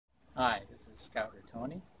Hi, this is Scouter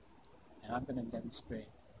Tony, and I'm going to demonstrate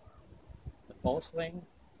the bow sling,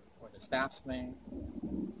 or the staff sling,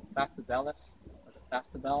 fastabellus, or the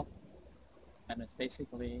fastabell, and it's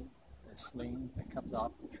basically the sling that comes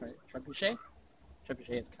off the trebuchet.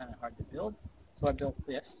 Trebuchet is kind of hard to build, so I built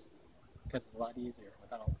this because it's a lot easier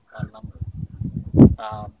without a lot of lumber.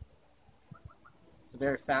 It's a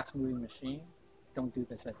very fast-moving machine. Don't do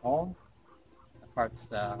this at home. The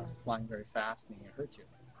parts flying very fast and it hurt you.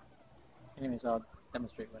 Anyways, I'll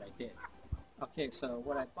demonstrate what I did. Okay, so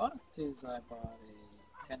what I bought is I bought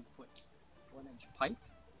a 10-foot 1-inch pipe,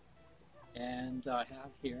 and I have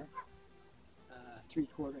here a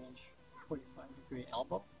 3/4 inch 45-degree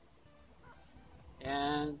elbow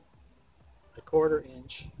and a 1/4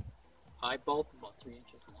 inch eye bolt, about 3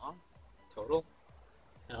 inches long total,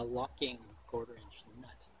 and a locking 1/4 inch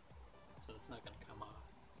nut, so it's not going to come off.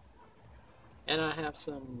 And I have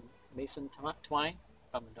some mason twine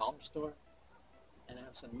from the dollar store, and I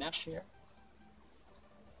have some mesh here,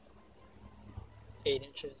 8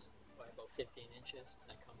 inches by about 15 inches.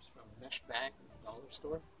 That comes from a mesh bag from the dollar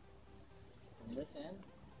store. From this end,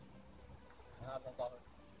 I have about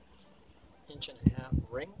 1.5 inch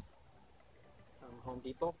ring from Home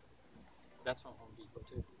Depot. That's from Home Depot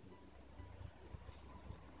too.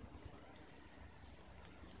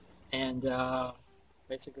 And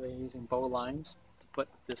basically using bow lines to put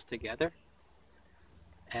this together.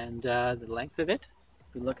 And the length of it,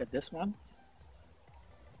 if you look at this one,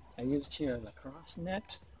 I used here a lacrosse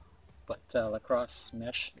net, but lacrosse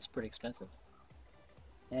mesh is pretty expensive.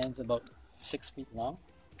 And it's about 6 feet long.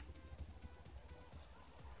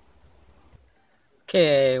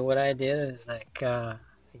 Okay, what I did is like, I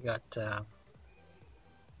got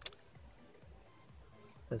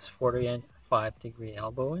this 45-degree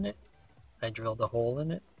elbow in it. I drilled a hole in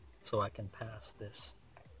it so I can pass this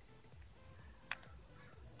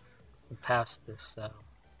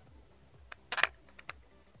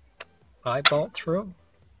eye bolt through.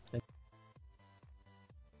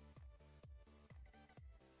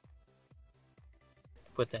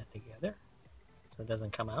 Put that together so it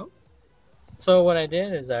doesn't come out. So what I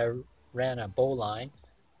did is I ran a bow line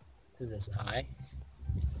to this eye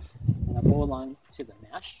and a bow line to the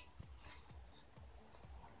mesh.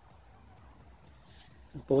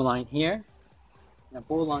 A bow line here and a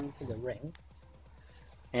bow line to the ring.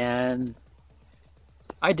 And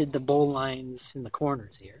I did the bow lines in the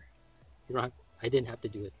corners here. I didn't have to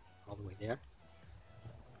do it all the way there.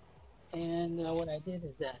 And what I did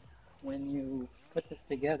is that when you put this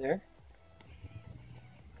together,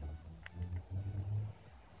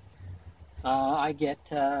 I get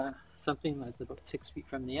something that's about 6 feet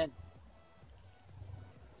from the end.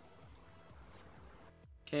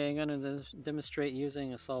 Okay, I'm going to demonstrate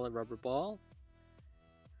using a solid rubber ball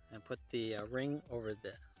and put the ring over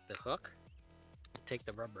the hook. Take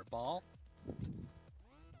the rubber ball,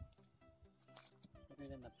 put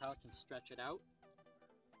it in the pouch and stretch it out.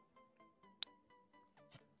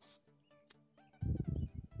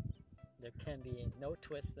 There can be no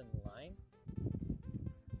twist in the line.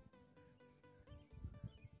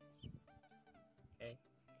 Okay.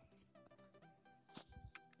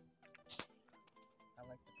 I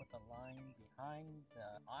like to put the line behind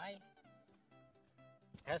the eye.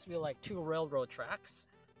 It has to be like 2 railroad tracks.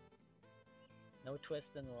 No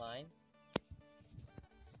twist in the line.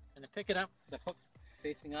 And I pick it up, the hook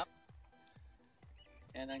facing up,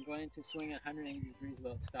 and I'm going to swing at 180 degrees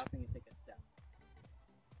without stopping and take a step.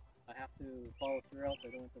 I have to follow through, else I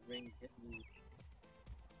don't want the ring hit me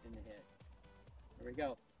in the head. Here we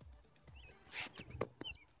go.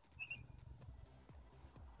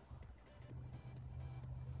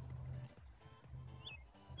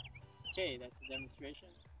 Okay, that's the demonstration.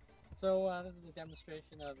 So this is a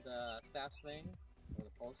demonstration of the staff sling, or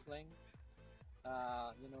the bow sling.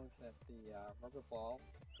 You notice that the rubber ball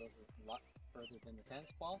goes a lot further than the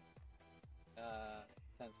tennis ball.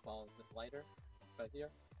 Tennis ball is a bit lighter, fuzzier,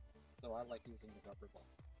 so I like using the rubber ball.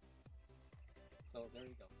 So there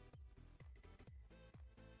you go.